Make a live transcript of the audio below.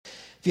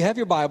If you have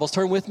your Bibles,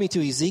 turn with me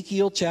to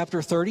Ezekiel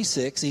chapter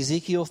 36,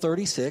 Ezekiel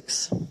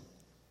 36.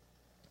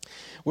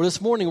 Well,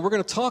 this morning we're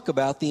going to talk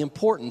about the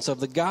importance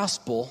of the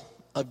gospel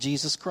of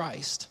Jesus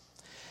Christ.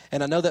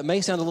 And I know that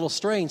may sound a little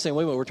strange, saying,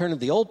 wait, we're turning to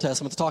the Old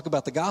Testament to talk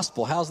about the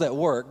gospel. How's that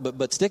work?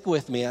 But stick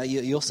with me.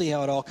 You'll see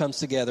how it all comes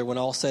together when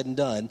all's said and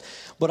done.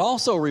 But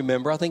also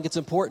remember, I think it's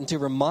important to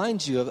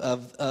remind you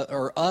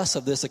or us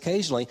of this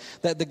occasionally,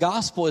 that the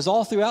gospel is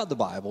all throughout the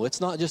Bible.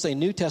 It's not just a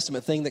New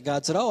Testament thing that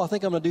God said, I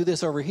think I'm going to do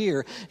this over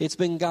here. It's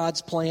been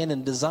God's plan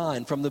and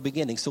design from the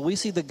beginning. So we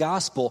see the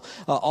gospel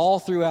all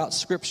throughout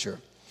Scripture.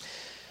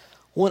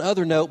 One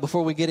other note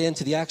before we get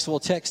into the actual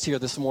text here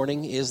this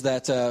morning is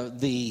that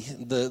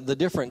the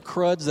different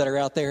cruds that are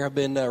out there have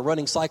been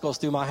running cycles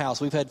through my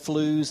house. We've had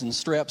flus and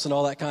streps and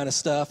all that kind of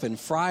stuff. And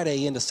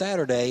Friday into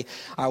Saturday,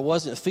 I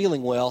wasn't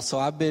feeling well, so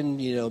I've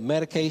been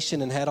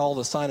medication and had all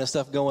the sinus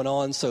stuff going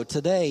on. So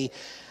today,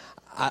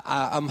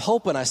 I'm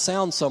hoping I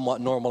sound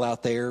somewhat normal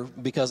out there,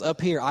 because up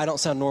here I don't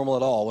sound normal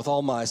at all with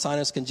all my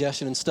sinus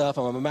congestion and stuff.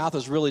 And my mouth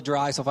is really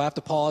dry, so if I have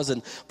to pause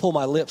and pull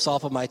my lips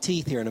off of my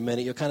teeth here in a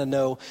minute, you'll kind of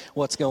know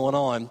what's going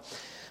on.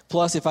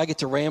 Plus, if I get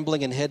to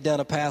rambling and head down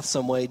a path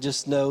some way,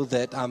 just know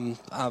that I'm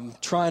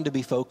trying to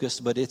be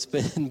focused, but it's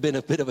been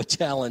a bit of a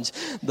challenge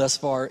thus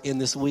far in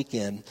this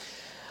weekend.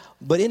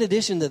 But in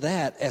addition to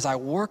that, as I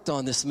worked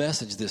on this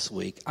message this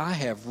week, I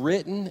have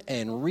written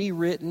and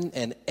rewritten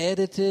and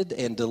edited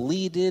and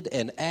deleted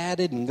and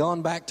added and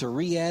gone back to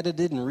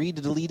re-edited and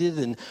re-deleted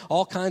and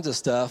all kinds of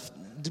stuff,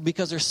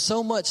 because there's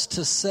so much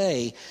to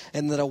say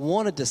and that I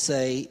wanted to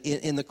say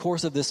in the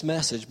course of this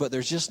message, but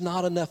there's just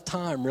not enough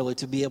time really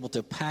to be able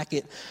to pack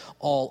it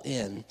all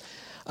in.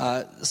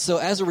 So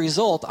as a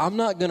result, I'm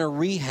not going to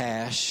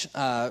rehash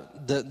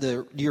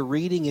your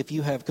reading if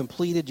you have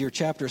completed your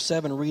chapter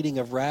 7 reading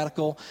of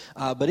Radical,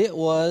 but it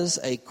was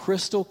a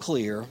crystal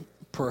clear,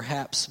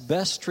 perhaps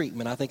best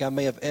treatment I think I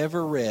may have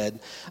ever read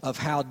of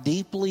how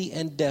deeply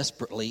and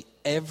desperately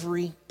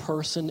every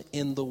person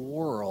in the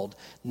world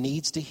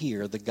needs to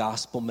hear the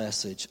gospel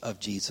message of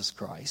Jesus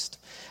Christ.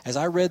 As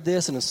I read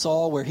this and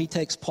saw where he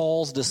takes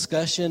Paul's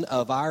discussion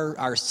of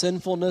our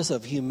sinfulness,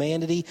 of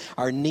humanity,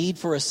 our need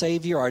for a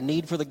Savior, our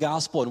need for the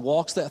gospel, and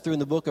walks that through in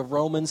the book of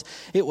Romans,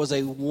 it was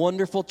a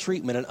wonderful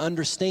treatment and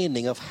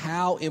understanding of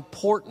how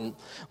important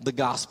the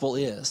gospel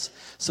is.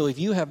 So if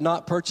you have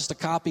not purchased a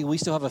copy, we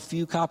still have a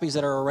few copies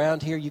that are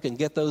around here. You can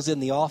get those in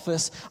the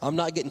office. I'm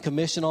not getting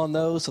commission on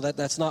those, so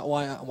that's not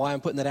why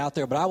I'm putting that out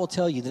there. But I will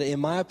tell you that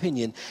in my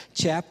opinion,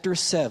 chapter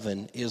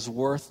 7 is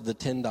worth the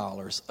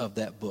 $10 of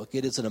that book.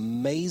 It is an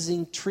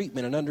amazing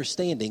treatment and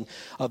understanding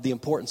of the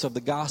importance of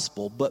the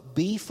gospel. But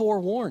be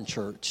forewarned,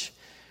 church,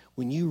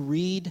 when you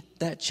read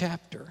that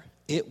chapter,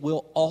 it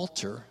will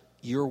alter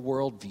your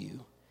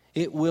worldview.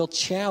 It will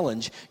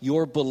challenge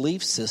your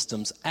belief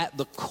systems at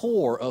the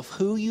core of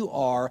who you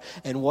are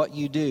and what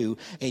you do.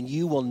 And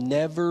you will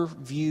never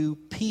view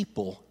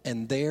people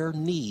and their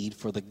need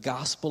for the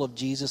gospel of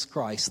Jesus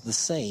Christ the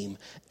same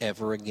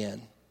ever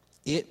again.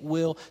 It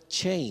will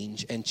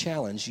change and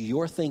challenge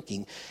your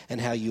thinking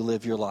and how you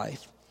live your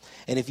life.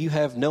 And if you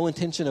have no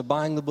intention of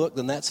buying the book,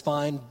 then that's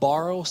fine.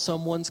 Borrow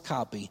someone's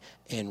copy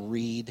and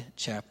read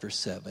chapter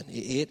 7.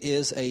 It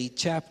is a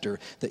chapter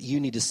that you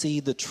need to see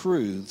the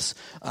truths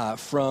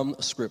from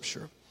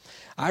Scripture.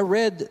 I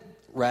read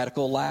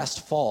Radical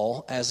last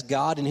fall as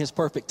God in his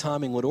perfect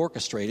timing would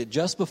orchestrate it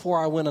just before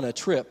I went on a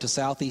trip to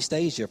Southeast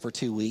Asia for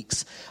 2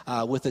 weeks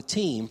with a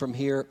team from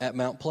here at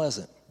Mount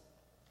Pleasant.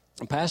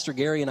 Pastor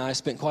Gary and I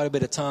spent quite a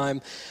bit of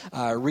time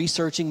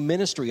researching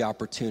ministry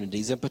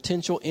opportunities and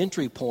potential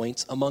entry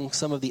points among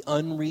some of the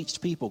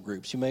unreached people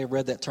groups. You may have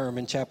read that term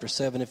in chapter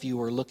 7 if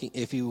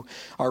you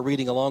are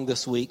reading along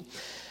this week.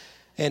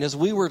 And as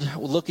we were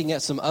looking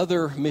at some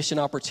other mission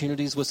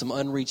opportunities with some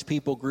unreached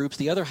people groups,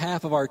 the other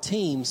half of our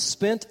team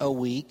spent a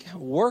week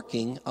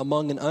working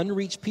among an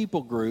unreached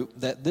people group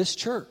that this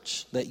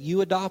church, that you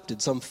adopted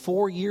some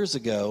 4 years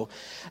ago,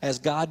 as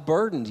God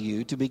burdened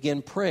you to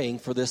begin praying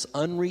for this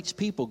unreached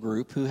people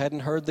group who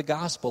hadn't heard the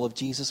gospel of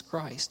Jesus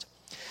Christ.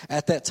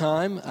 At that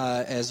time,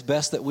 as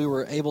best that we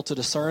were able to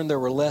discern, there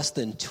were less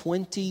than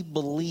 20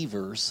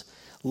 believers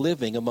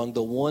living among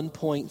the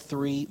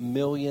 1.3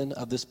 million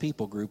of this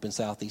people group in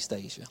Southeast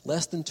Asia.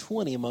 Less than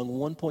 20 among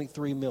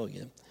 1.3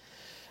 million.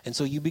 And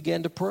so you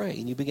began to pray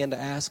and you began to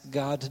ask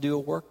God to do a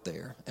work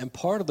there. And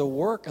part of the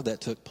work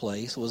that took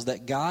place was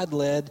that God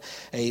led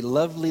a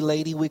lovely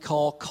lady we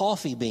call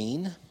Coffee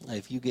Bean.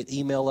 If you get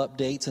email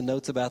updates and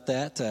notes about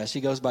that,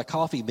 she goes by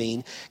Coffee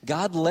Bean.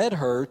 God led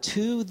her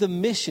to the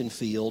mission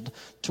field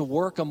to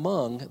work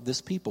among this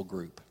people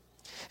group.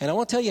 And I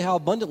want to tell you how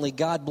abundantly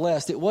God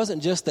blessed. It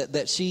wasn't just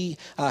that she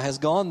has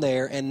gone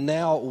there and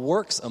now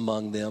works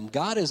among them.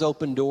 God has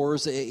opened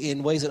doors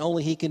in ways that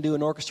only he can do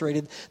and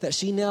orchestrated, that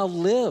she now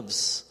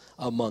lives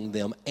among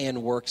them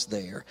and works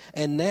there.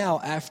 And now,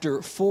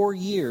 after 4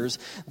 years,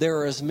 there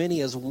are as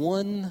many as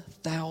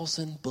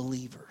 1,000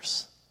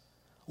 believers.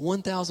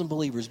 1,000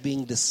 believers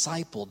being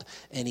discipled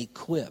and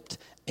equipped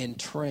and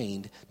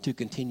trained to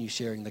continue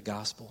sharing the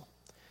gospel.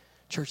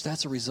 Church,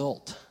 that's a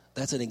result.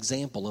 That's an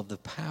example of the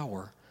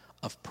power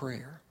of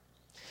prayer.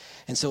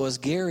 And so as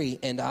Gary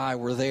and I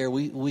were there,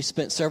 we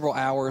spent several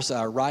hours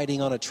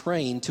riding on a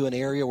train to an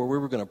area where we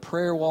were going to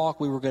prayer walk.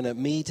 We were going to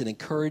meet and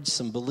encourage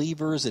some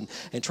believers and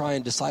try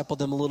and disciple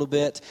them a little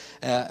bit,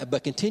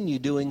 but continue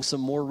doing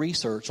some more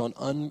research on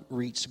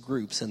unreached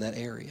groups in that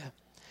area.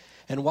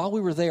 And while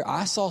we were there,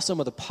 I saw some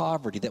of the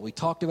poverty that we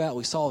talked about.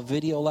 We saw a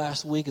video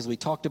last week as we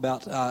talked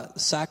about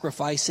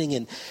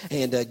sacrificing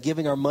and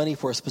giving our money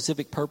for a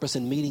specific purpose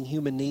and meeting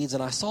human needs.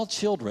 And I saw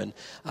children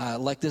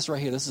like this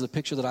right here. This is a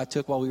picture that I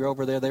took while we were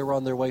over there. They were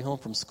on their way home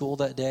from school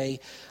that day.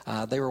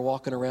 They were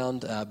walking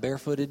around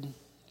barefoot.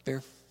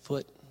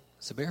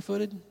 Is it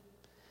barefooted?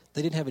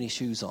 They didn't have any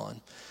shoes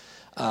on.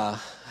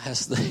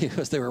 As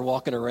they were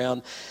walking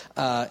around,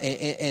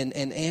 and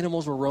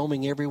animals were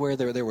roaming everywhere.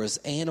 There was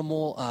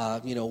animal,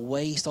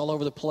 waste all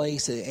over the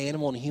place,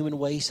 animal and human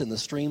waste in the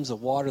streams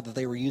of water that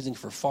they were using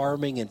for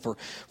farming and for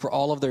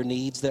all of their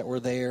needs that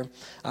were there.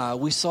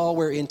 We saw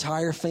where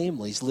entire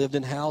families lived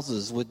in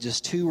houses with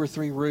just 2 or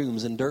 3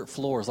 rooms and dirt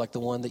floors like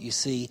the one that you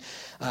see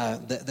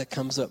that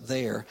comes up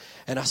there.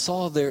 And I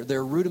saw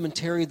their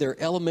rudimentary,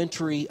 their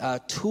elementary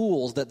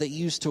tools that they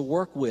used to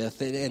work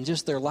with, and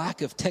just their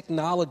lack of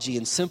technology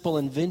and simple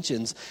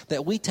inventions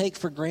that we take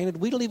for granted.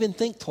 We don't even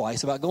think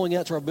twice about going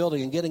out to our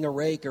building and getting a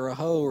rake or a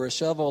hoe or a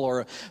shovel or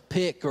a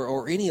pick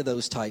or any of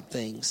those type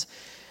things.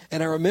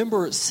 And I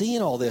remember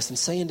seeing all this and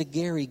saying to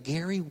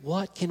Gary,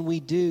 what can we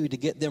do to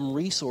get them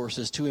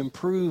resources to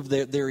improve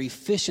their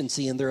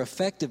efficiency and their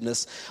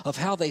effectiveness of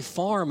how they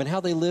farm and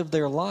how they live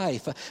their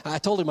life? I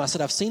told him, I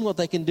said, I've seen what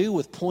they can do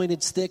with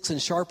pointed sticks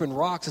and sharpened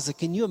rocks. I said,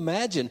 can you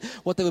imagine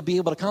what they would be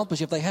able to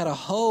accomplish if they had a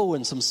hoe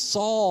and some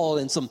saw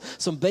and some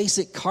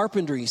basic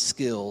carpentry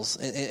skills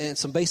and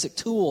some basic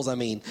tools? I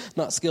mean,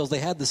 not skills. They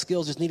had the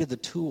skills, just needed the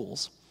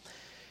tools.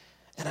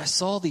 And I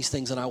saw these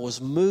things and I was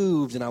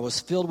moved and I was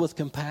filled with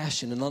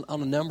compassion. And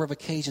on a number of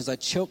occasions I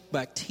choked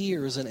back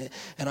tears and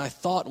I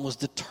thought and was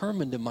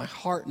determined in my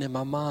heart and in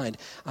my mind,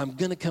 I'm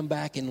going to come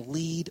back and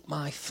lead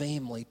my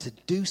family to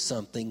do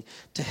something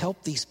to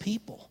help these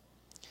people.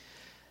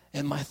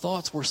 And my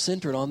thoughts were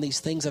centered on these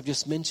things I've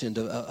just mentioned,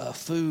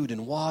 food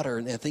and water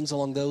and things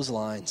along those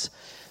lines.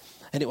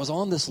 And it was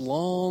on this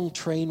long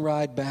train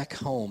ride back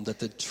home that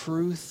the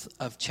truth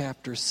of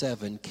chapter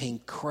 7 came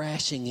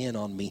crashing in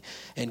on me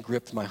and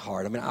gripped my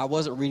heart. I mean, I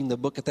wasn't reading the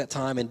book at that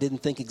time and didn't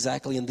think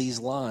exactly in these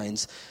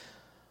lines,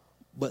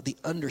 but the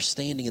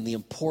understanding and the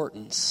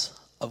importance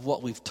of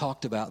what we've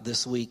talked about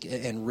this week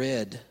and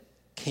read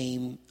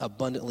came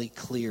abundantly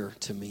clear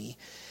to me.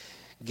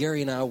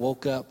 Gary and I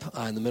woke up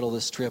in the middle of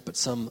this trip at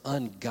some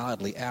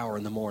ungodly hour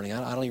in the morning.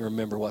 I don't even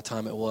remember what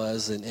time it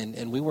was,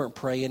 and we weren't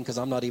praying because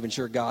I'm not even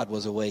sure God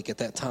was awake at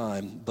that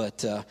time.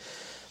 But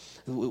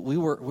we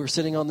were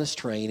sitting on this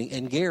train,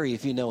 and Gary,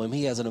 if you know him,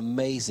 he has an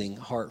amazing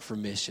heart for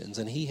missions,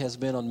 and he has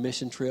been on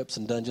mission trips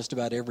and done just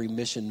about every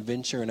mission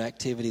venture and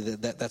activity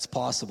that's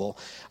possible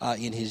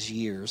in his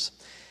years.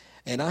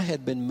 And I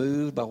had been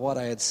moved by what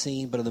I had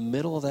seen, but in the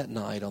middle of that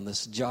night on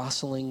this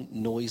jostling,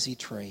 noisy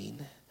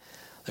train,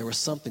 there was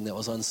something that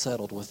was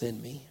unsettled within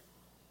me.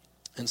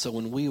 And so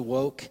when we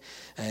woke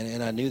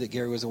and I knew that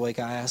Gary was awake,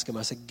 I asked him,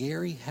 I said,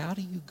 Gary, how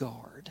do you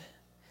guard?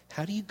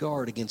 How do you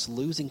guard against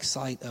losing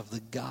sight of the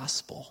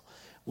gospel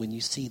when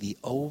you see the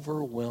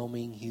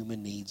overwhelming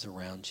human needs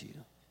around you?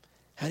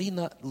 How do you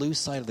not lose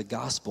sight of the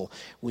gospel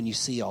when you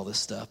see all this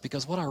stuff?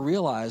 Because what I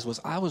realized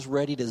was I was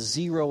ready to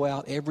zero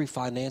out every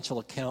financial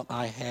account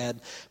I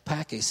had,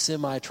 pack a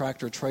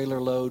semi-tractor trailer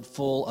load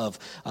full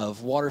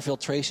of water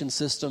filtration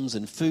systems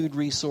and food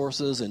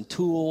resources and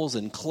tools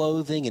and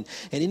clothing and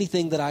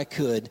anything that I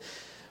could.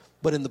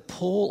 But in the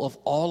pull of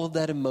all of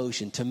that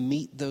emotion to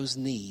meet those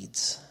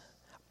needs,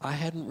 I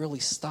hadn't really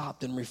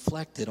stopped and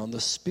reflected on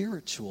the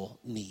spiritual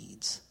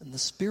needs and the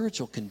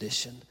spiritual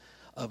condition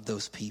of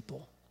those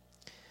people.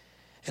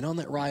 And on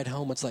that ride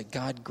home, it's like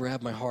God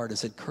grabbed my heart and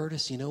said,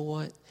 Curtis, you know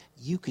what?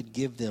 You could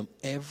give them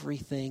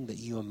everything that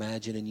you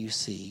imagine and you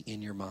see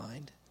in your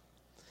mind.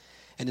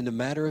 And in a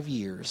matter of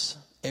years,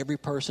 every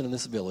person in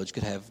this village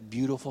could have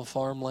beautiful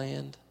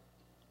farmland,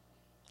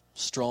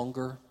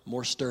 stronger,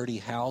 more sturdy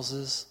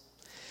houses.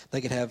 They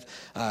could have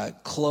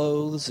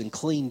clothes and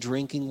clean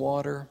drinking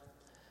water.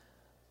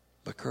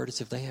 But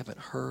Curtis, if they haven't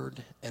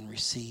heard and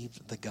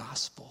received the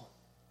gospel,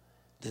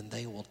 then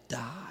they will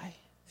die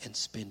and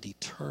spend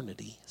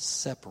eternity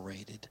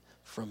separated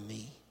from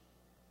me.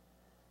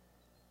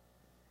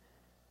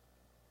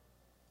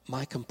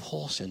 My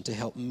compulsion to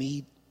help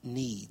meet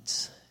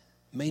needs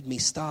made me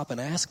stop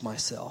and ask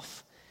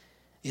myself,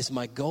 is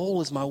my goal,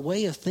 is my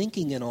way of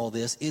thinking in all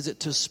this, is it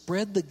to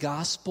spread the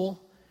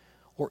gospel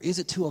or is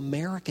it to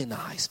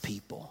Americanize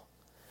people?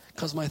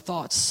 Because my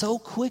thoughts so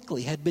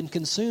quickly had been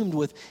consumed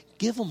with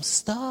give them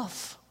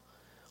stuff.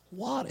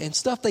 Water and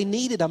stuff they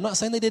needed. I'm not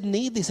saying they didn't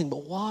need these things,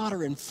 but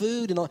water and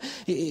food and all.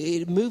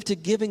 It moved to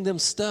giving them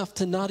stuff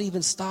to not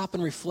even stop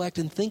and reflect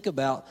and think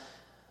about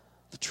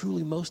the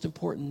truly most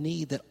important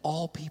need that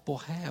all people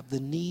have, the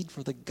need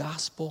for the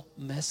gospel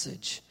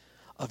message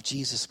of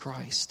Jesus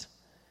Christ.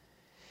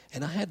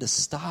 And I had to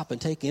stop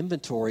and take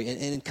inventory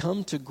and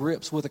come to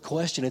grips with a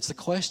question. It's the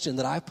question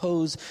that I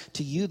pose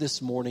to you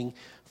this morning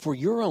for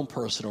your own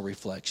personal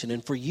reflection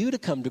and for you to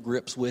come to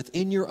grips with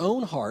in your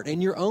own heart,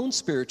 in your own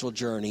spiritual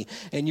journey,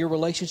 and your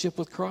relationship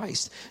with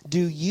Christ. Do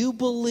you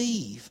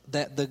believe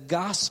that the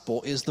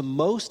gospel is the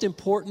most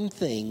important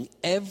thing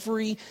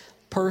every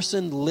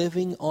person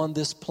living on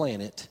this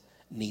planet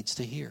needs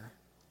to hear?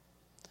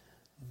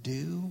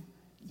 Do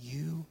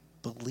you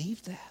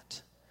believe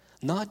that?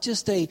 Not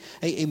just a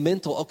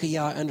mental, okay,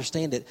 yeah, I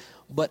understand it,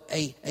 but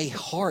a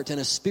heart and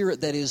a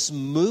spirit that is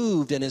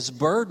moved and is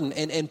burdened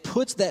and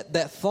puts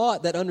that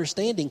thought, that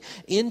understanding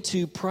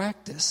into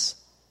practice.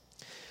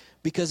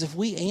 Because if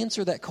we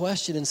answer that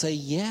question and say,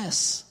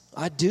 yes,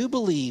 I do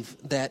believe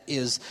that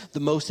is the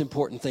most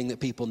important thing that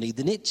people need,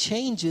 then it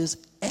changes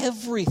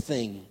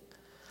everything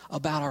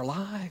about our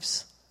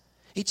lives.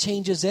 It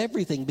changes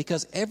everything,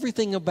 because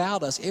everything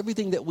about us,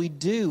 everything that we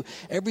do,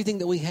 everything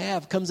that we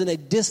have comes in a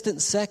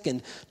distant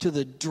second to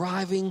the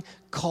driving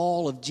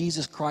call of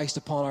Jesus Christ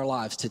upon our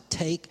lives to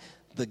take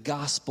the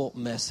gospel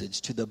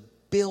message to the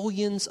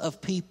billions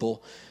of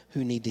people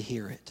who need to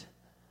hear it.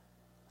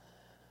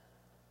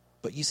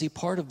 But you see,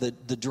 part of the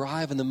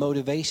drive and the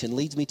motivation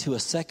leads me to a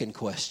second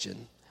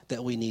question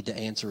that we need to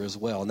answer as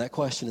well. And that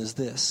question is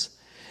this: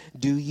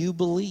 do you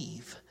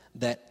believe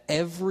that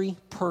every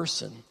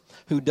person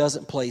who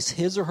doesn't place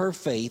his or her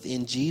faith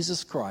in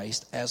Jesus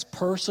Christ as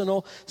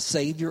personal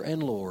Savior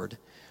and Lord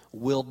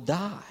will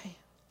die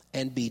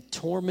and be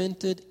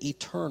tormented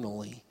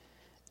eternally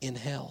in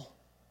hell?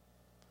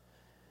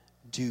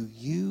 Do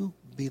you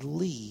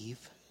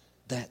believe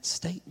that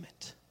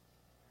statement?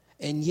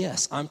 And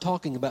yes, I'm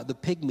talking about the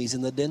pygmies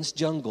in the dense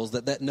jungles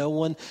that no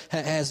one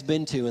has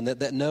been to, and that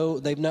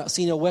they've not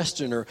seen a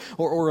Westerner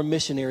or a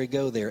missionary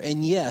go there.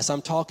 And yes,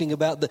 I'm talking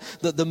about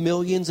the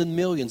millions and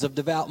millions of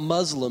devout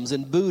Muslims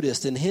and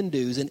Buddhists and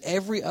Hindus and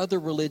every other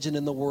religion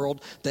in the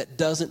world that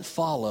doesn't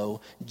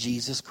follow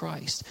Jesus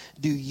Christ.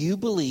 Do you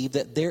believe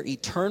that their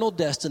eternal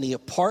destiny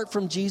apart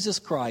from Jesus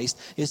Christ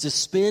is to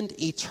spend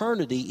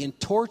eternity in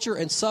torture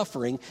and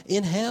suffering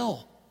in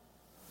hell?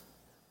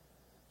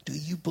 Do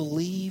you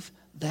believe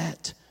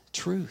that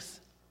truth?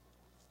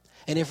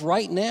 And if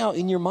right now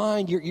in your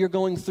mind you're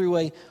going through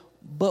a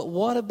but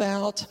what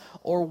about,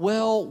 or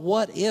well,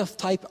 what if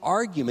type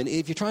argument,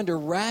 if you're trying to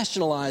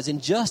rationalize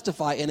and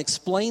justify and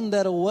explain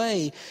that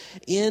away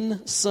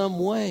in some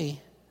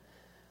way,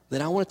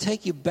 then I want to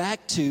take you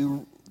back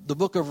to the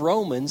book of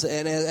Romans,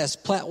 and as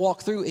Platt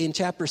walked through in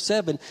chapter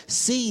 7,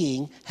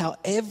 seeing how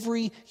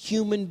every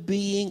human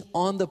being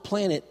on the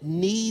planet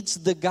needs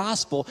the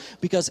gospel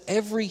because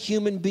every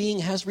human being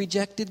has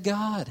rejected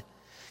God.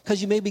 Because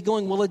you may be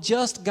going, well, a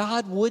just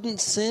God wouldn't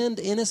send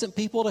innocent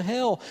people to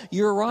hell.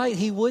 You're right,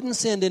 he wouldn't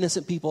send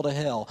innocent people to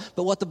hell.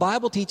 But what the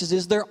Bible teaches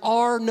is there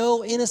are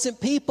no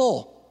innocent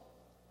people.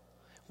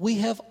 We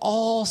have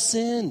all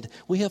sinned.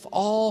 We have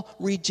all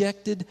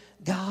rejected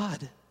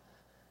God.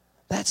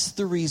 That's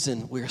the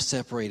reason we're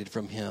separated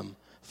from him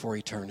for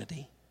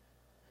eternity.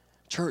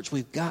 Church,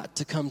 we've got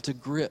to come to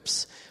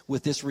grips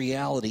with this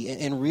reality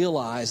and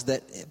realize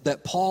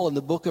that Paul in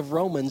the book of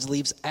Romans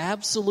leaves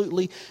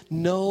absolutely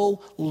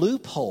no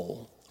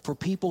loophole for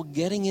people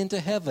getting into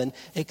heaven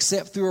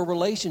except through a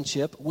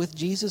relationship with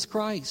Jesus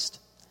Christ.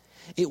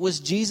 It was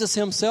Jesus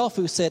himself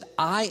who said,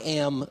 I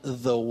am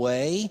the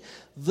way,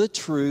 the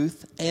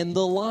truth, and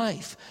the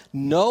life.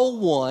 No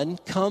one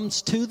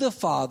comes to the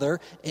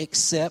Father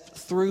except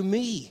through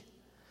me.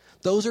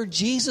 Those are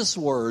Jesus'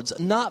 words,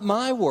 not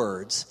my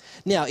words.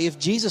 Now, if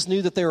Jesus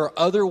knew that there are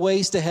other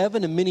ways to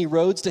heaven and many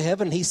roads to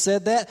heaven, and he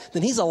said that,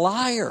 then he's a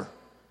liar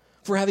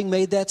for having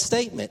made that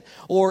statement.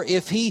 Or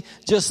if he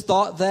just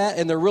thought that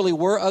and there really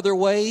were other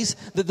ways,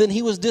 then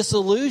he was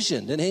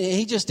disillusioned and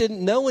he just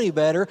didn't know any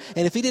better.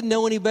 And if he didn't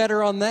know any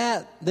better on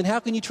that, then how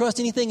can you trust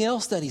anything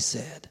else that he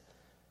said?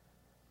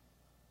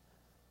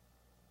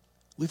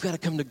 We've got to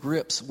come to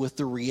grips with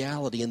the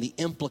reality and the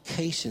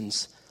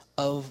implications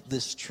of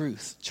this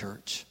truth,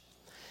 church.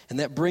 And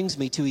that brings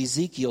me to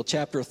Ezekiel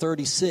chapter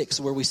 36,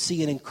 where we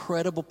see an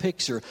incredible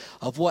picture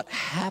of what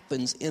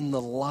happens in the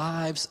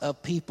lives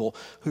of people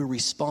who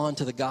respond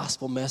to the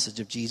gospel message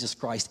of Jesus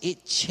Christ.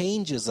 It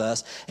changes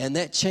us, and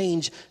that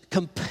change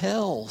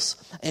compels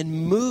and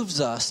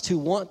moves us to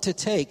want to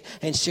take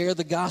and share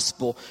the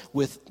gospel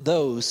with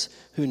those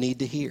who need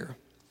to hear.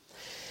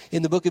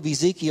 In the book of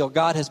Ezekiel,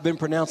 God has been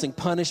pronouncing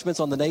punishments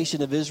on the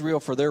nation of Israel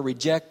for their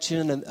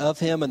rejection of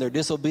him and their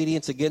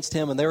disobedience against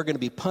him, and they were going to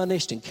be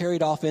punished and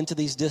carried off into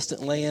these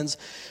distant lands.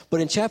 But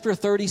in chapter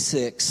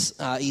 36,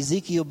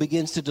 Ezekiel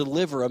begins to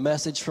deliver a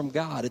message from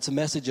God. It's a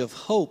message of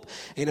hope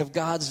and of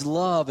God's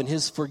love and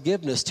his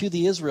forgiveness to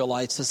the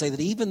Israelites, to say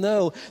that even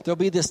though there'll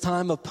be this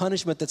time of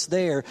punishment that's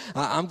there,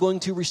 I'm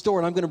going to restore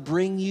and I'm going to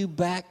bring you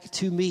back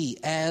to me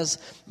as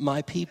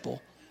my people.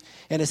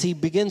 And as he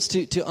begins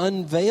to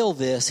unveil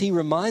this, he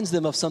reminds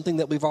them of something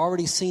that we've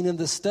already seen in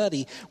the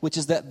study, which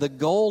is that the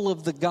goal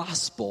of the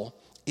gospel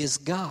is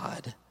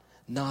God,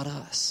 not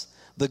us.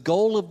 The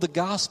goal of the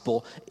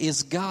gospel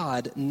is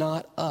God,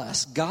 not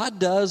us. God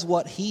does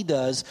what he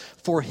does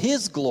for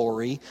his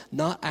glory,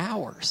 not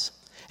ours.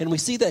 And we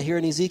see that here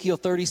in Ezekiel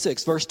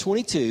 36, verse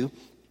 22.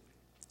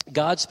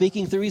 God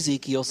speaking through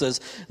Ezekiel says,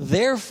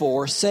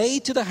 "Therefore say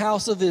to the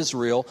house of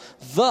Israel,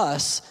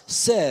 thus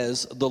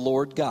says the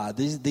Lord God."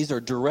 These are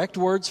direct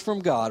words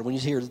from God. When you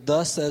hear,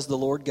 "Thus says the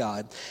Lord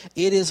God,"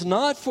 "It is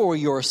not for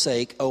your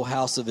sake, O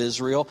house of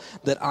Israel,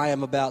 that I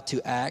am about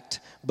to act,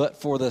 but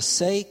for the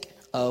sake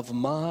of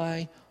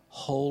my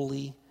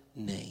holy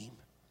name."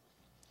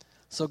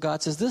 So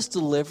God says, this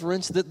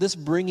deliverance, this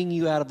bringing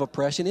you out of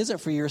oppression isn't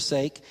for your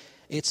sake.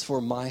 It's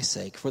for my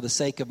sake, for the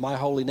sake of my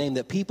holy name,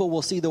 that people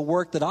will see the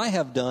work that I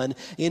have done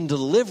in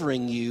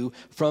delivering you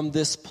from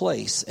this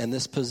place and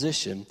this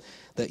position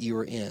that you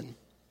are in.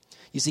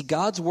 You see,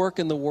 God's work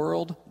in the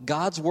world,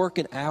 God's work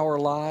in our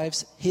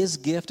lives, his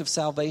gift of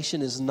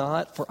salvation is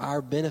not for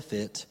our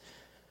benefit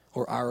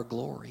or our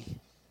glory.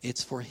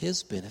 It's for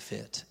his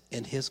benefit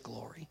and his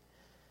glory.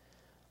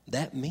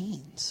 That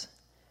means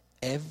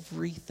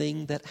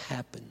everything that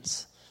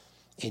happens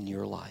in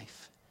your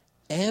life,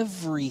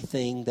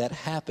 everything that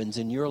happens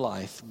in your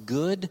life,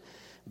 good,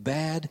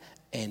 bad,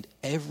 and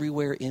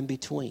everywhere in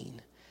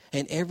between,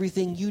 and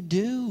everything you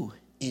do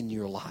in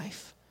your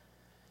life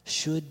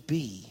should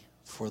be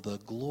for the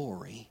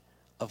glory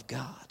of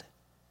God.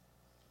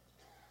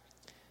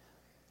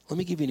 Let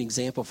me give you an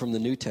example from the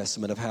New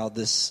Testament of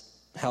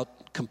how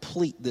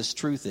complete this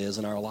truth is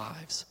in our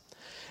lives.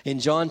 In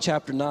John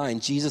chapter 9,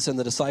 Jesus and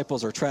the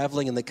disciples are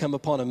traveling, and they come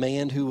upon a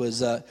man who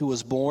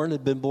was born,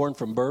 had been born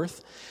from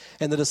birth.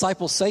 And the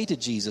disciples say to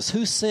Jesus,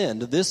 "Who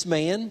sinned, this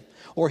man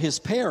or his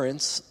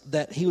parents,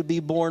 that he would be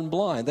born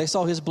blind?" They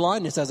saw his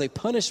blindness as a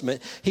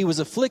punishment. He was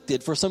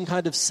afflicted for some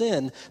kind of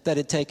sin that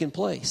had taken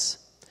place.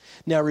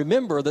 Now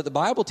remember that the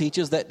Bible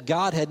teaches that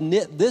God had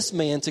knit this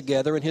man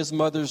together in his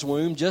mother's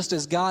womb, just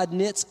as God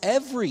knits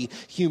every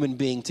human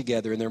being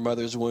together in their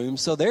mother's womb.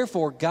 So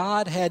therefore,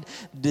 God had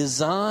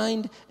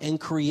designed and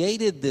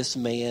created this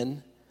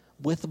man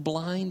with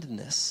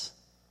blindness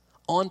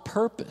on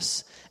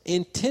purpose.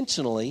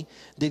 Intentionally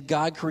did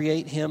God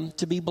create him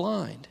to be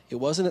blind. It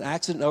wasn't an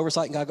accident,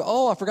 oversight, and God go,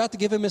 "Oh, I forgot to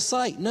give him his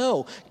sight."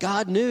 No,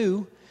 God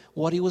knew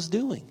what he was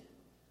doing.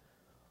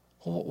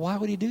 Well, why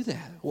would he do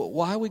that?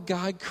 Why would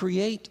God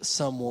create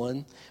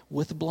someone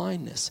with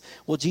blindness?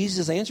 Well,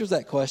 Jesus answers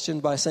that question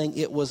by saying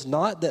it was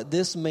not that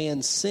this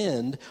man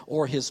sinned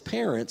or his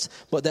parents,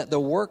 but that the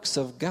works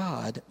of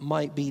God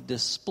might be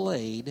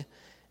displayed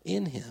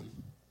in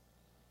him.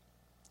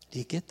 Do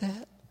you get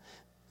that?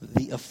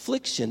 The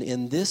affliction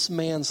in this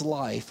man's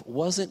life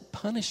wasn't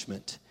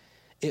punishment.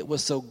 It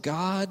was so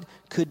God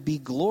could be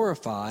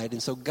glorified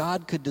and so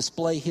God could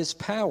display his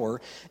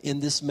power in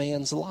this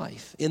man's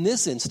life. In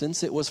this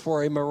instance, it was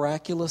for a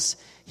miraculous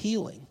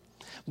healing.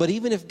 But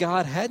even if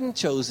God hadn't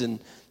chosen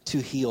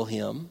to heal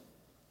him,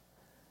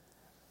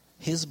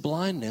 his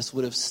blindness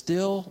would have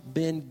still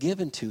been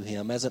given to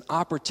him as an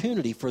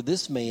opportunity for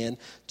this man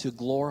to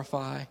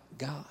glorify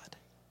God.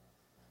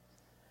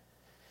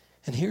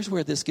 And here's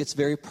where this gets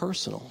very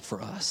personal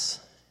for us.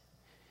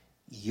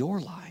 Your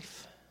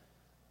life,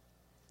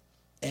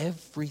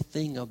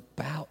 everything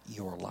about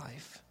your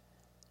life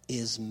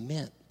is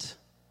meant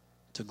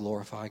to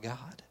glorify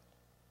God.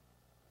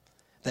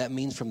 That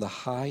means from the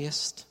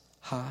highest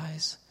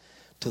highs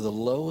to the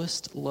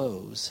lowest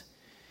lows,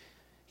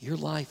 your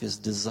life is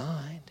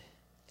designed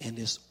and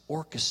is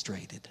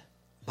orchestrated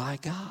by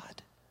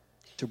God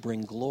to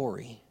bring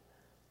glory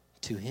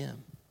to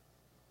him.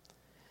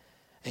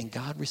 And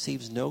God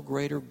receives no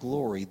greater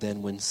glory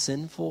than when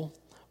sinful,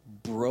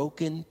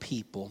 broken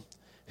people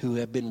who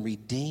have been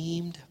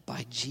redeemed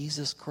by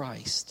Jesus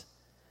Christ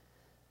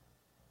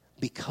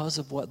because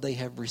of what they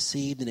have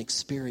received and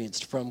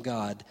experienced from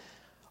God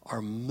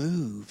are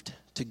moved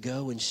to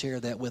go and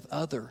share that with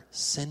other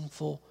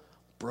sinful,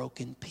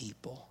 broken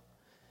people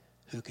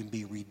who can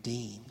be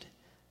redeemed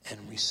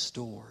and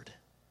restored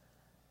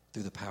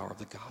through the power of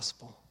the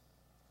gospel.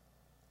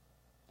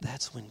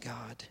 That's when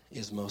God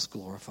is most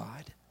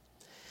glorified.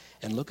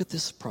 And look at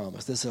this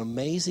promise, this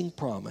amazing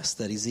promise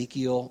that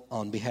Ezekiel,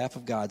 on behalf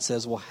of God,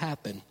 says will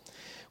happen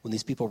when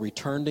these people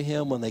return to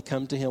him, when they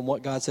come to him,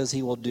 what God says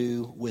he will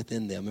do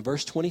within them. In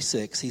verse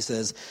 26, he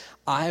says,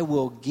 "I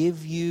will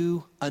give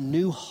you a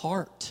new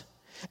heart,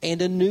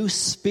 and a new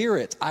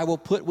spirit I will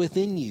put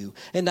within you,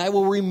 and I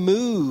will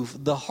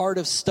remove the heart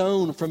of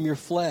stone from your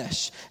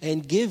flesh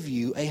and give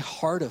you a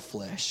heart of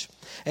flesh.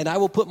 And I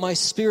will put my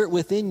spirit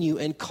within you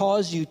and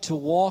cause you to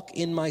walk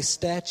in my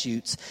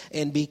statutes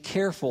and be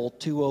careful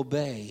to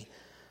obey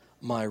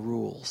my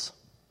rules."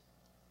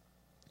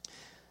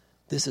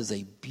 This is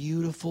a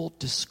beautiful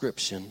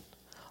description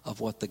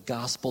of what the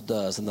gospel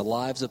does in the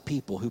lives of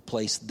people who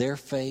place their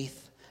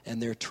faith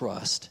and their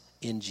trust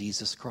in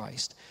Jesus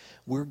Christ.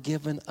 We're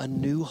given a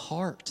new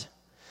heart.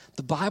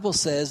 The Bible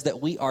says that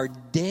we are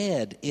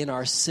dead in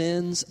our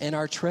sins and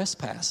our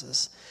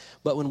trespasses.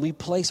 But when we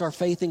place our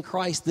faith in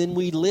Christ, then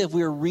we live.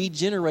 We are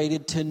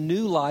regenerated to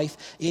new life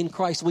in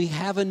Christ. We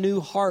have a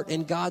new heart,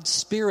 and God's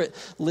Spirit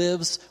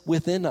lives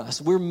within us.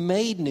 We're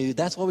made new.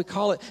 That's why we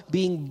call it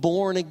being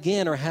born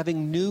again, or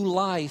having new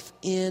life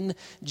in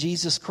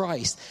Jesus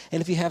Christ.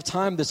 And if you have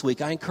time this week,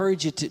 I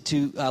encourage you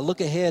to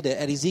look ahead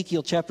at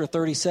Ezekiel chapter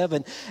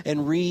 37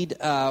 and read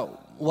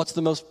what's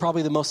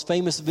probably the most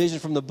famous vision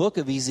from the book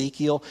of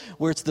Ezekiel,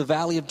 where it's the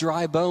valley of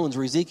dry bones,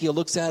 where Ezekiel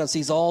looks out and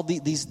sees all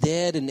these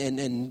dead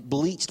and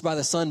bleached by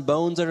the sun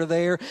bones that are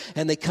there,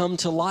 and they come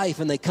to life,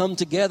 and they come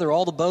together,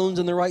 all the bones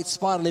in the right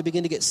spot, and they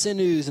begin to get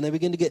sinews, and they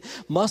begin to get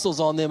muscles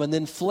on them, and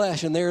then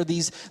flesh, and there are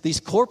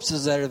these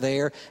corpses that are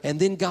there, and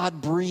then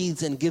God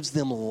breathes and gives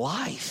them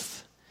life.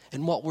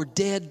 And what were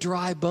dead,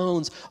 dry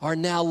bones are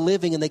now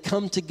living, and they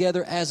come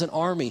together as an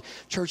army.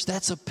 Church,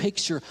 that's a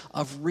picture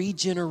of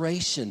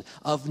regeneration,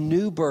 of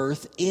new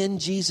birth in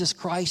Jesus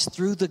Christ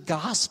through the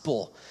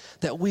gospel.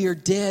 That we are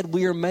dead,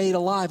 we are made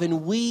alive,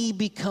 and we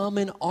become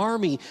an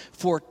army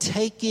for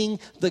taking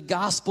the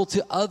gospel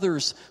to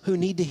others who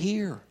need to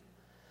hear.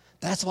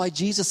 That's why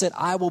Jesus said,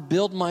 I will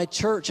build my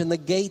church, and the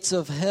gates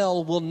of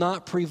hell will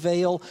not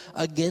prevail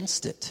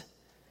against it.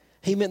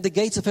 He meant the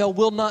gates of hell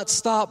will not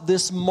stop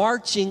this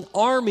marching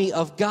army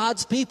of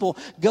God's people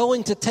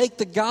going to take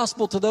the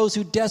gospel to those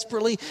who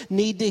desperately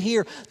need to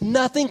hear.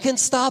 Nothing can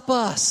stop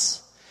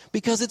us,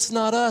 because it's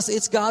not us.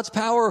 It's God's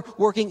power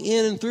working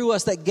in and through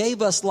us that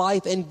gave us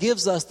life and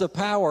gives us the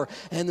power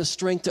and the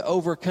strength to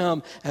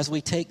overcome as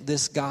we take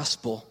this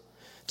gospel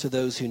to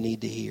those who need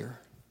to hear.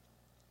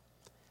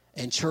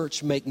 And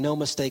church, make no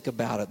mistake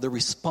about it, the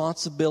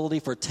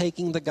responsibility for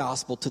taking the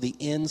gospel to the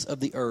ends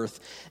of the earth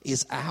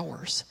is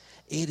ours.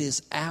 It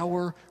is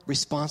our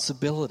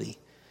responsibility.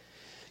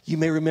 You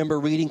may remember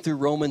reading through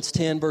Romans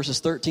 10,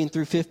 verses 13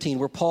 through 15,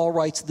 where Paul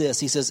writes this.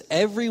 He says,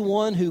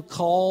 everyone who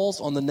calls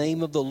on the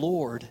name of the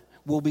Lord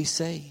will be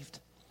saved.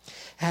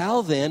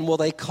 How then will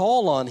they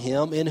call on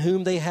him in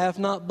whom they have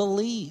not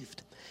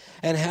believed?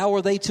 And how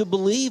are they to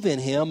believe in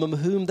him of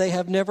whom they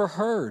have never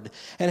heard?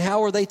 And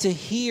how are they to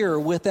hear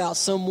without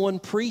someone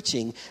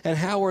preaching? And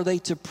how are they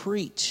to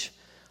preach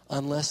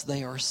unless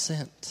they are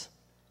sent?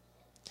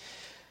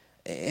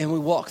 And we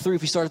walk through,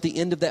 if you start at the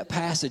end of that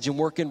passage and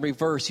work in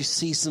reverse, you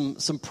see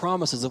some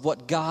promises of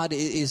what God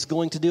is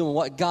going to do and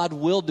what God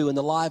will do in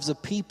the lives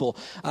of people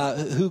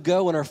who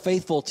go and are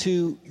faithful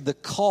to the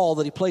call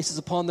that he places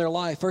upon their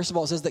life. First of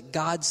all, it says that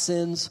God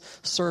sends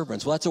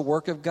servants. Well, that's a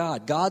work of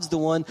God. God's the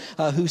one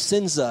who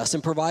sends us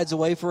and provides a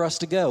way for us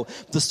to go.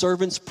 The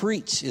servants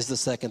preach is the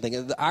second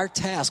thing. Our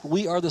task,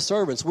 we are the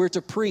servants. We're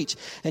to preach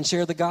and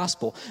share the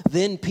gospel.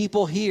 Then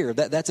people hear.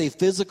 That's a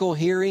physical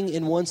hearing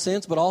in one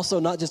sense, but also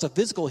not just a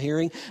physical hearing.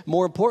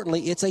 More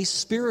importantly, it's a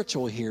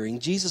spiritual hearing.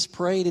 Jesus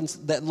prayed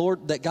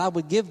that God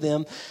would give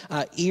them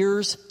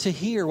ears to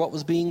hear what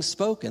was being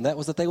spoken. That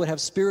was that they would have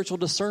spiritual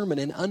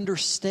discernment and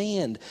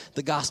understand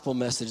the gospel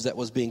message that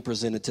was being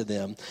presented to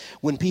them.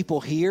 When people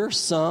hear,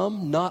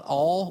 some, not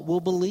all, will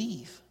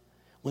believe.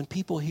 When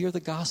people hear the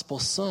gospel,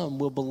 some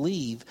will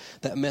believe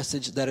that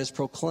message that is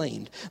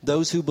proclaimed.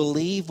 Those who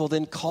believe will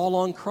then call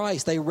on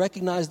Christ. They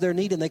recognize their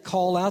need and they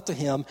call out to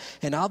him.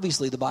 And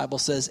obviously the Bible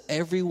says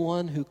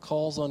everyone who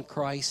calls on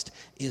Christ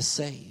is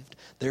saved.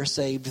 They're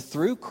saved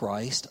through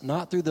Christ,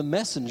 not through the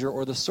messenger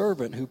or the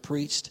servant who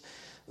preached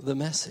the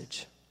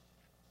message.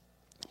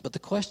 But the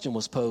question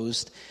was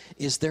posed,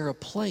 is there a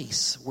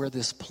place where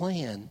this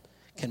plan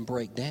can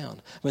break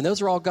down? I mean,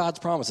 those are all God's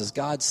promises.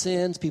 God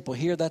sends, people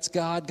hear, that's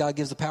God. God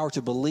gives the power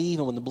to believe,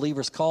 and when the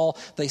believers call,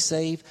 they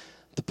save.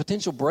 The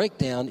potential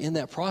breakdown in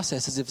that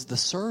process is if the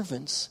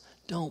servants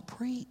don't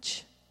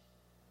preach,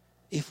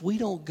 if we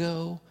don't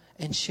go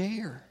and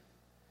share,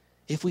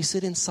 if we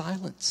sit in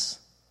silence,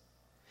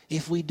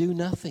 if we do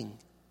nothing,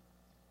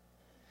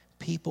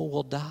 people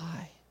will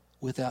die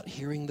without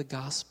hearing the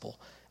gospel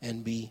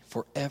and be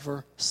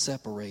forever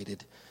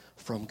separated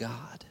from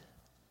God,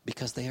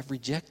 because they have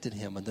rejected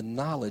him and the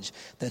knowledge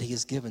that he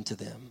has given to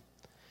them.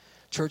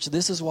 Church,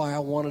 this is why I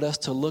wanted us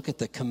to look at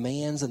the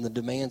commands and the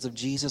demands of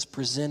Jesus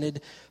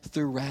presented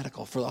through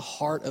Radical for the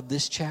heart of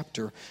this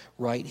chapter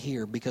right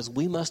here, because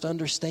we must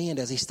understand,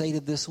 as he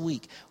stated this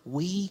week,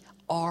 we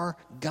are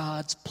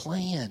God's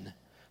plan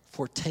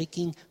for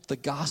taking the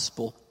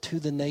gospel to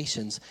the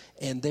nations,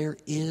 and there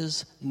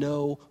is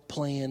no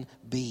plan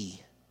B.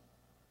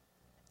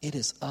 It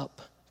is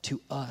up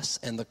to us,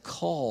 and the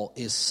call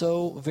is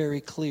so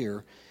very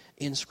clear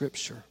in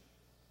Scripture.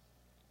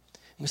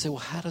 We say, well,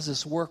 how does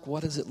this work?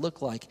 What does it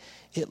look like?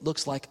 It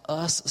looks like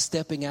us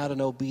stepping out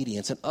in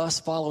obedience and us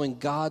following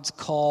God's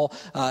call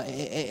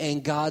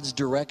and God's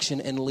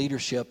direction and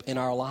leadership in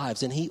our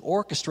lives. And he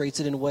orchestrates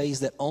it in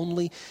ways that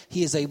only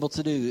he is able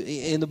to do.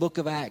 In the book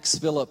of Acts,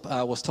 Philip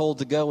was told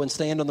to go and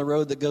stand on the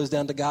road that goes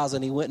down to Gaza,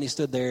 and he went and he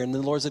stood there, and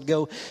the Lord said,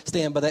 go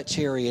stand by that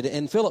chariot.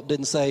 And Philip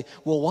didn't say,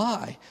 well,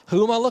 why?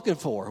 Who am I looking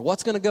for?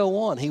 What's going to go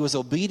on? He was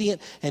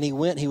obedient, and he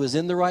went. He was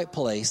in the right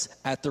place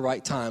at the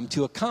right time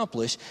to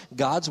accomplish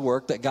God's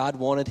work that God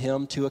wanted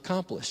him to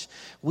accomplish.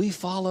 We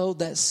follow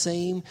that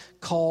same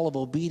call of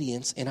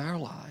obedience in our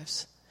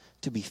lives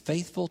to be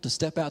faithful, to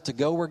step out, to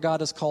go where God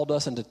has called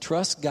us, and to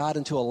trust God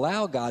and to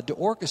allow God to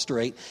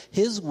orchestrate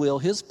His will,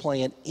 His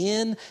plan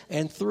in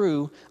and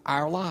through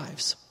our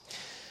lives.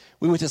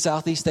 We went to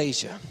Southeast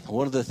Asia.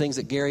 One of the things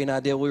that Gary and I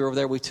did, we were over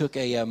there, we took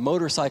a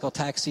motorcycle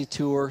taxi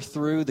tour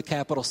through the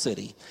capital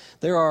city.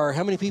 There are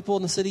how many people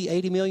in the city?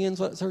 80 million?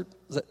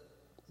 Is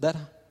that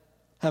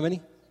how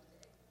many?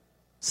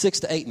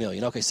 6 to 8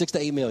 million. Okay, 6 to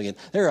 8 million.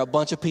 There are a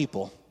bunch of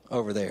people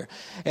over there.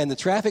 And the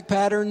traffic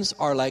patterns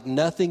are like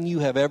nothing you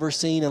have ever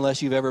seen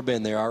unless you've ever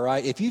been there, all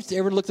right? If you've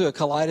ever looked through a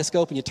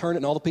kaleidoscope and you turn it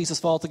and all the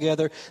pieces fall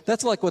together,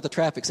 that's like what the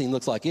traffic scene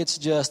looks like. It's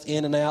just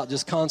in and out,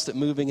 just constant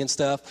moving and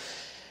stuff.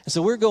 And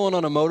so we're going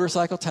on a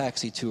motorcycle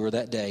taxi tour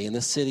that day in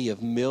this city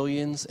of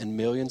millions and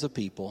millions of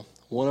people.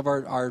 One of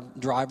our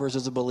drivers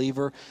is a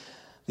believer.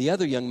 The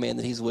other young man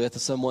that he's with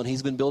is someone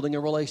he's been building a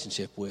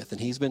relationship with,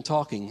 and he's been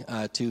talking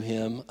to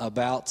him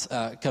about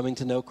coming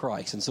to know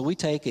Christ. And so we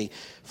take a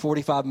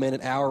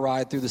 45-minute, hour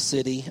ride through the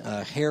city,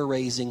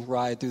 hair-raising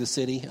ride through the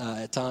city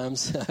at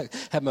times.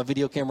 Have my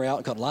video camera out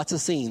and caught lots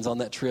of scenes on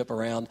that trip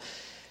around.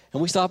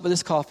 And we stop at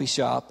this coffee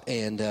shop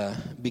and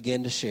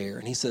begin to share.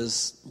 And he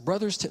says,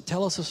 brothers,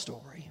 tell us a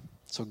story.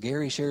 So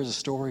Gary shares a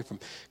story from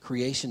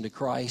creation to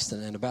Christ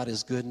and about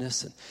his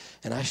goodness.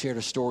 And I shared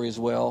a story as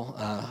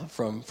well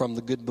from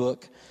the good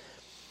book.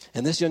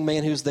 And this young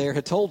man who's there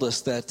had told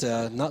us that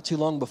not too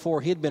long before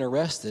he had been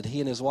arrested, he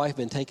and his wife had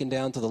been taken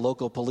down to the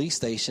local police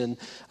station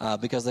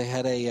because they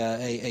had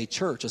a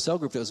church, a cell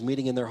group that was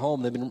meeting in their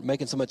home. They'd been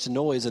making so much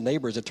noise, and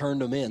neighbors had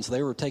turned them in. So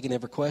they were taken in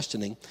for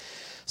questioning.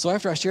 So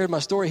after I shared my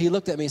story, he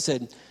looked at me and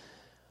said,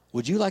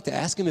 would you like to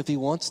ask him if he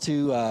wants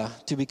to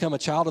become a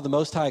child of the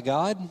Most High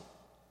God?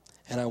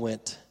 And I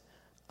went,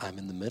 I'm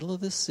in the middle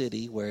of this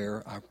city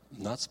where I'm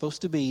not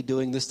supposed to be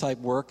doing this type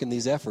of work and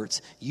these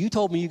efforts. You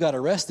told me you got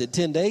arrested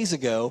 10 days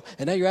ago,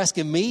 and now you're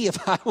asking me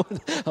if I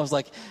would. I was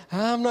like,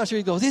 I'm not sure.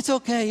 He goes, it's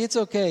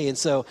okay. And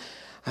so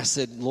I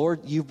said, Lord,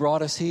 you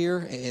brought us here,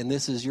 and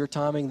this is your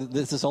timing.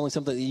 This is only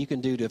something that you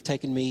can do. To have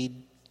taken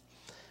me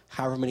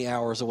however many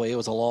hours away. It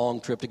was a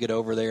long trip to get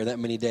over there, that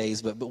many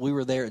days, but we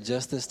were there at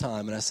just this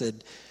time. And I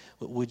said,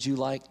 would you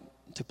like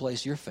to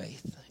place your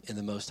faith in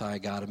the Most High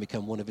God and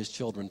become one of His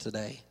children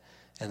today?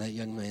 And that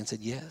young man said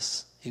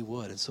yes, he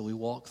would. And so we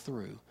walked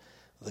through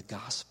the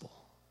gospel,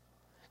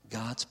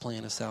 God's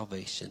plan of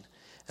salvation.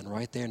 And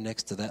right there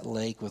next to that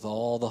lake with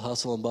all the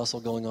hustle and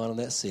bustle going on in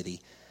that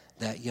city,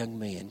 that young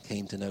man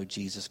came to know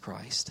Jesus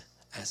Christ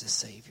as his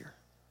Savior.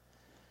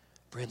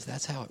 Friends,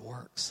 that's how it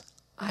works.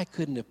 I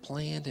couldn't have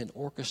planned and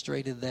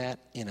orchestrated that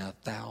in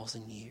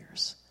 1,000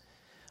 years.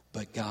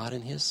 But God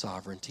in His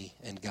sovereignty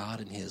and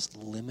God in His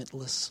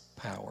limitless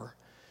power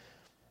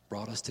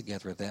brought us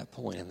together at that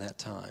point in that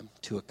time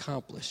to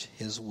accomplish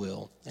His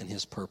will and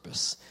His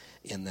purpose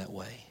in that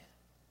way.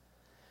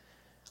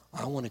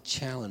 I want to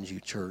challenge you,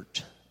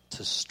 church,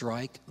 to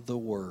strike the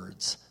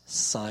words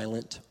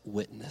silent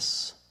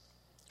witness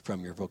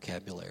from your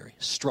vocabulary.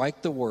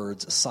 Strike the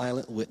words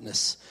silent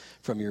witness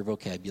from your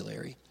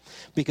vocabulary.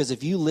 Because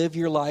if you live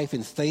your life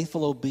in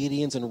faithful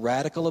obedience and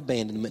radical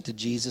abandonment to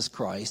Jesus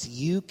Christ,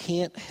 you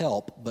can't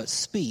help but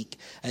speak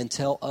and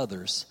tell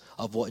others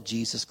of what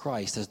Jesus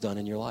Christ has done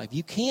in your life.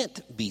 You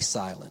can't be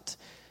silent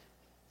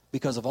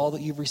because of all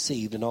that you've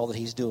received and all that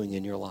He's doing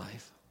in your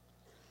life.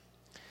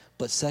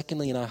 But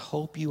secondly, and I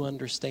hope you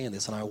understand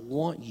this, and I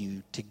want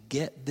you to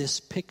get this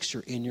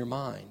picture in your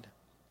mind.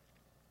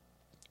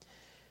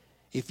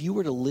 If you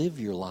were to live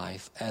your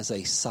life as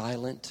a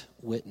silent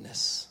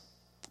witness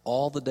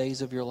all the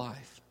days of your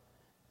life,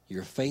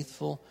 you're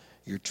faithful,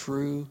 you're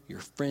true, your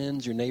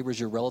friends, your neighbors,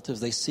 your relatives,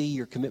 they see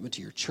your commitment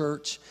to your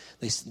church.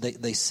 They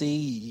see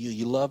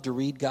you love to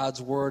read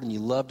God's Word and you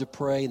love to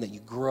pray and that you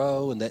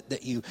grow and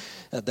that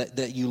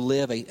you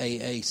live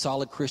a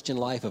solid Christian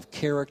life of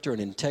character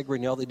and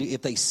integrity and all they do.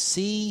 If they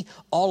see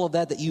all of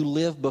that you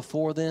live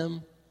before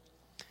them,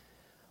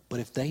 but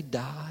if they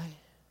die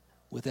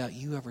without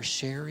you ever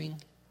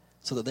sharing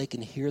so that they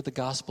can hear the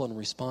gospel and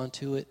respond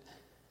to it,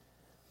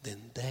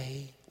 then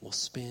they will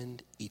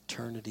spend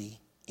eternity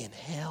in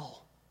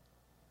hell.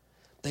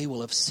 They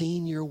will have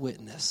seen your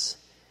witness,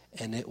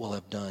 and it will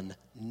have done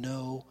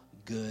no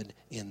good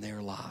in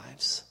their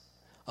lives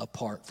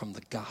apart from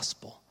the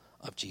gospel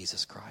of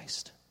Jesus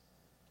Christ.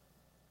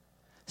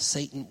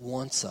 Satan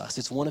wants us.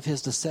 It's one of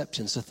his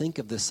deceptions to think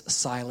of this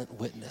silent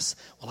witness.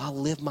 Well, I'll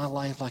live my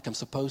life like I'm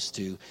supposed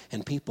to,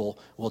 and people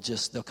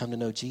they'll come to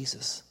know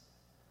Jesus.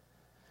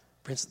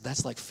 Friends,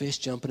 that's like fish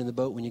jumping in the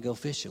boat when you go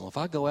fishing. Well, if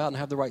I go out and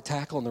have the right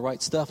tackle and the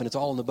right stuff and it's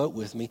all in the boat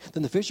with me,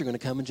 then the fish are going to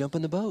come and jump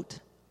in the boat.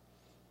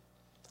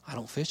 I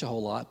don't fish a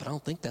whole lot, but I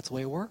don't think that's the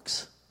way it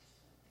works.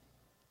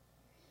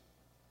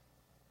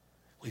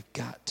 We've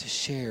got to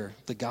share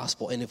the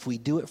gospel. And if we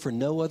do it for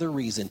no other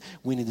reason,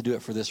 we need to do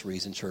it for this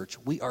reason, church.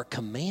 We are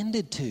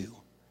commanded to.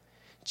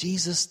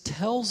 Jesus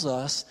tells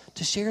us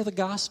to share the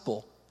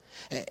gospel.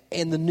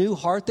 And the new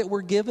heart that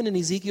we're given in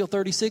Ezekiel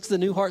 36, the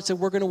new heart said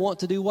we're going to want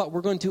to do what?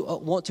 We're going to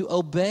want to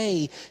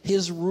obey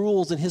His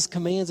rules and His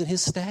commands and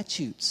His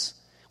statutes.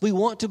 We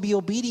want to be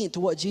obedient to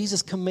what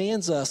Jesus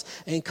commands us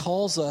and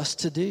calls us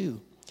to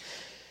do.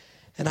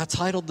 And I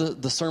titled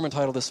the sermon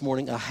title this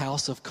morning, A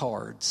House of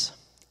Cards.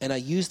 And I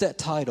use that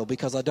title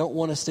because I don't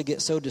want us to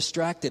get so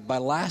distracted by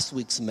last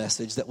week's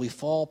message that we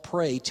fall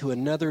prey to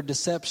another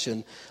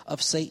deception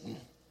of Satan.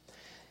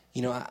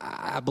 You know,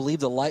 I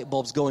believe the light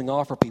bulb's going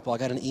off for people. I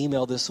got an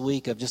email this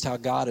week of just how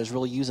God is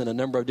really using a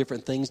number of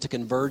different things to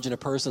converge in a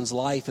person's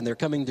life, and they're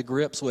coming to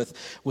grips with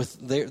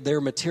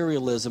their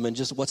materialism and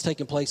just what's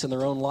taking place in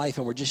their own life.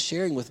 And we're just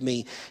sharing with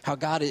me how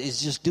God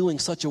is just doing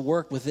such a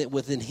work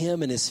within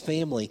him and his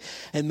family.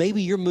 And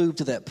maybe you're moved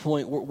to that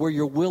point where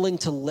you're willing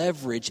to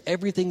leverage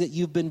everything that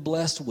you've been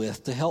blessed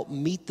with to help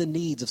meet the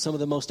needs of some of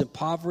the most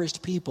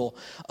impoverished people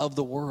of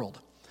the world.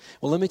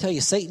 Well, let me tell you,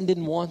 Satan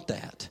didn't want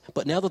that.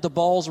 But now that the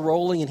ball's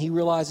rolling and he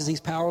realizes he's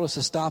powerless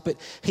to stop it,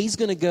 he's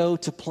going to go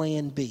to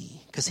plan B,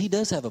 because he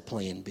does have a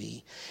plan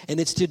B. And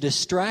it's to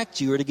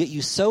distract you or to get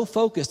you so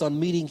focused on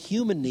meeting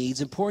human needs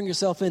and pouring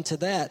yourself into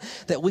that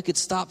we could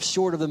stop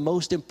short of the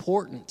most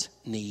important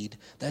need,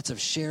 that's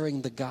of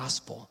sharing the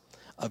gospel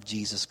of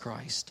Jesus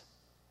Christ.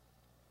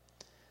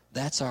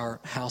 That's our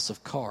house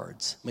of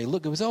cards. I mean,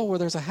 look, it was, well,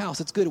 there's a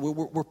house. It's good.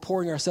 We're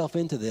pouring ourselves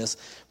into this,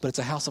 but it's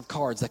a house of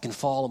cards that can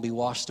fall and be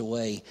washed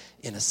away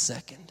in a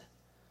second.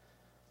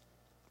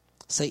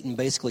 Satan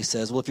basically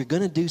says, well, if you're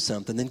going to do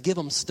something, then give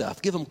them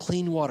stuff. Give them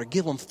clean water.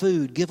 Give them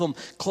food. Give them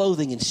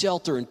clothing and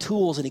shelter and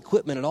tools and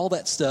equipment and all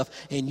that stuff,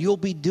 and you'll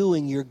be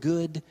doing your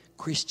good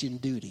Christian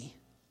duty.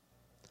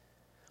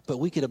 But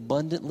we could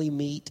abundantly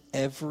meet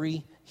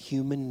every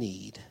human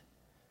need,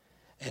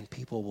 and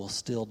people will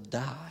still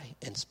die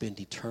and spend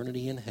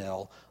eternity in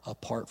hell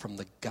apart from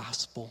the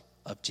gospel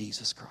of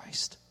Jesus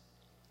Christ.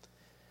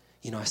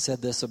 You know, I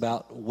said this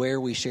about where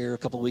we share a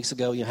couple of weeks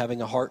ago,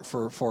 having a heart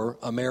for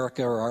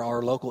America or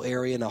our local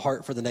area and a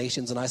heart for the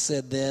nations. And I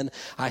said then,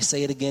 I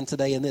say it again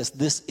today in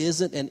this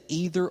isn't an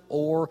either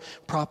or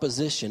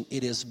proposition.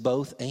 It is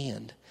both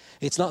and.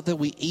 It's not that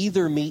we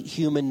either meet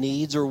human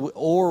needs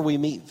or we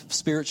meet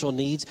spiritual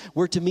needs.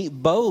 We're to meet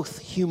both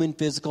human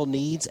physical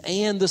needs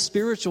and the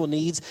spiritual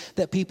needs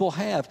that people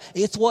have.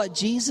 It's what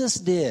Jesus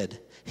did.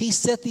 He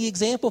set the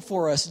example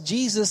for us.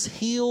 Jesus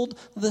healed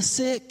the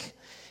sick.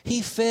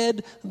 He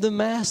fed the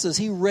masses.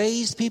 He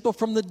raised people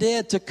from the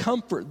dead to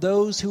comfort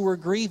those who were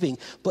grieving.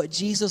 But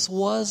Jesus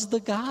was the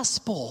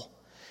gospel.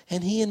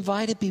 And he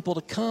invited people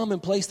to come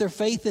and place their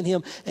faith in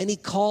him. And he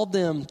called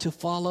them to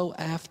follow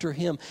after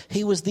him.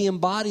 He was the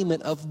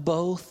embodiment of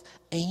both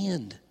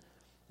and,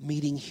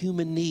 meeting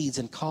human needs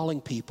and calling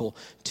people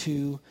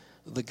to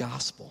the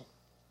gospel.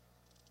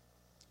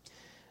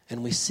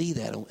 And we see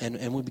that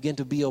and we begin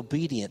to be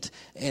obedient.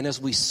 And as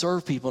we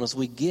serve people and as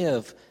we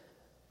give,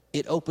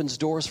 it opens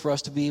doors for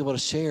us to be able to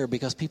share,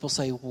 because people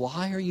say,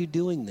 why are you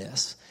doing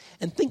this?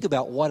 And think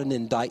about what an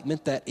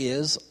indictment that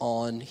is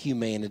on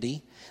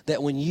humanity.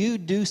 That when you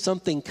do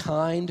something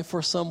kind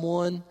for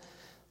someone,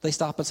 they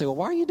stop and say, well,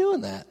 why are you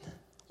doing that?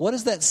 What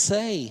does that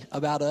say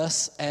about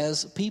us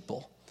as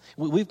people?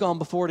 We've gone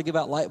before to give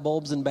out light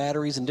bulbs and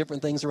batteries and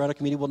different things around our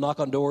community. We'll knock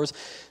on doors,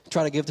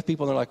 try to give to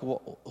people, and they're like,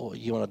 well,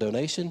 you want a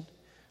donation?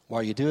 Why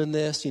are you doing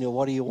this?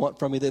 What do you want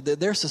from me?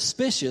 They're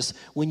suspicious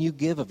when you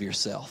give of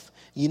yourself.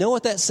 You know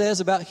what that says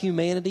about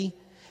humanity?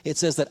 It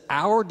says that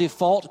our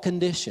default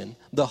condition,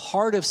 the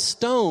heart of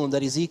stone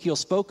that Ezekiel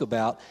spoke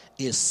about,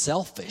 is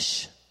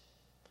selfish.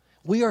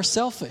 We are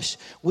selfish.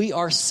 We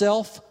are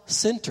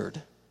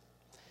self-centered.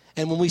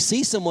 And when we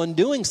see someone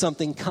doing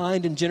something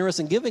kind and generous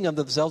and giving of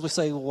themselves, we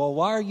say, well,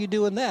 why are you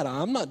doing that?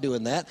 I'm not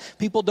doing that.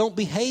 People don't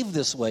behave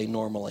this way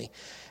normally.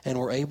 And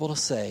we're able to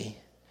say,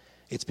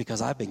 it's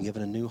because I've been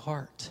given a new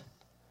heart.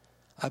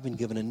 I've been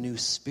given a new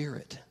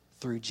spirit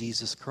through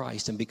Jesus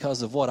Christ. And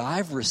because of what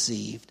I've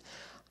received,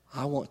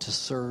 I want to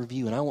serve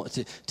you, and I want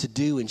to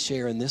do and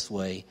share in this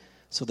way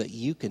so that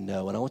you can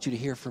know. And I want you to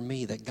hear from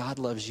me that God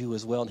loves you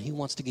as well, and he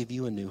wants to give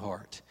you a new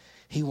heart.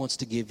 He wants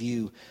to give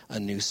you a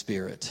new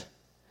spirit,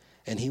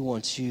 and he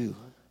wants you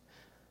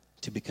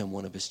to become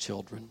one of his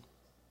children.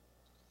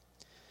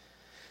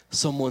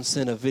 Someone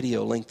sent a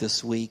video link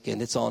this week,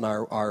 and it's on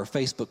our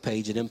Facebook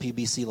page at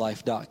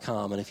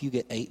mpbclife.com. And if you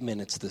get 8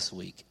 minutes this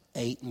week,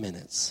 8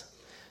 minutes,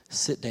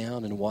 sit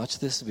down and watch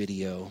this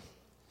video,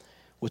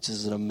 which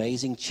is an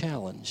amazing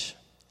challenge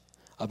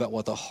about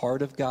what the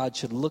heart of God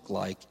should look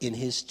like in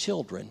his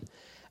children,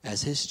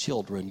 as his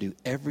children do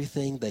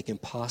everything they can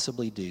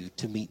possibly do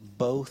to meet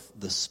both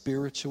the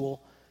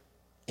spiritual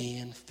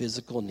and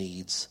physical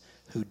needs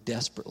who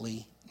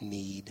desperately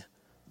need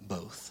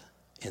both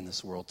in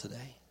this world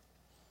today.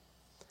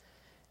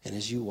 And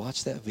as you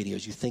watch that video,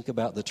 as you think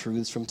about the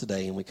truths from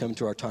today, and we come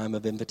to our time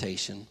of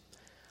invitation,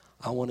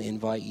 I want to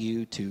invite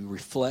you to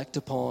reflect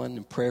upon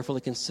and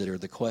prayerfully consider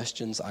the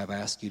questions I've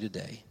asked you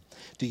today.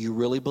 Do you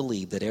really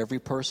believe that every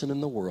person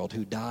in the world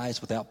who dies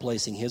without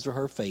placing his or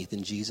her faith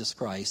in Jesus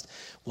Christ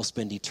will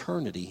spend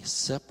eternity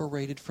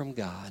separated from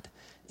God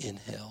in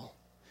hell?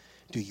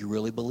 Do you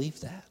really believe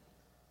that?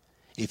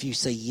 If you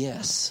say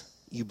yes,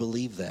 you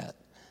believe that,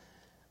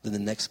 then the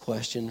next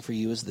question for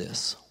you is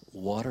this: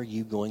 what are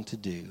you going to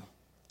do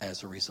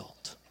as a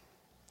result?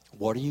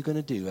 What are you going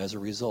to do as a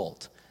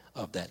result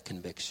of that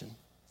conviction?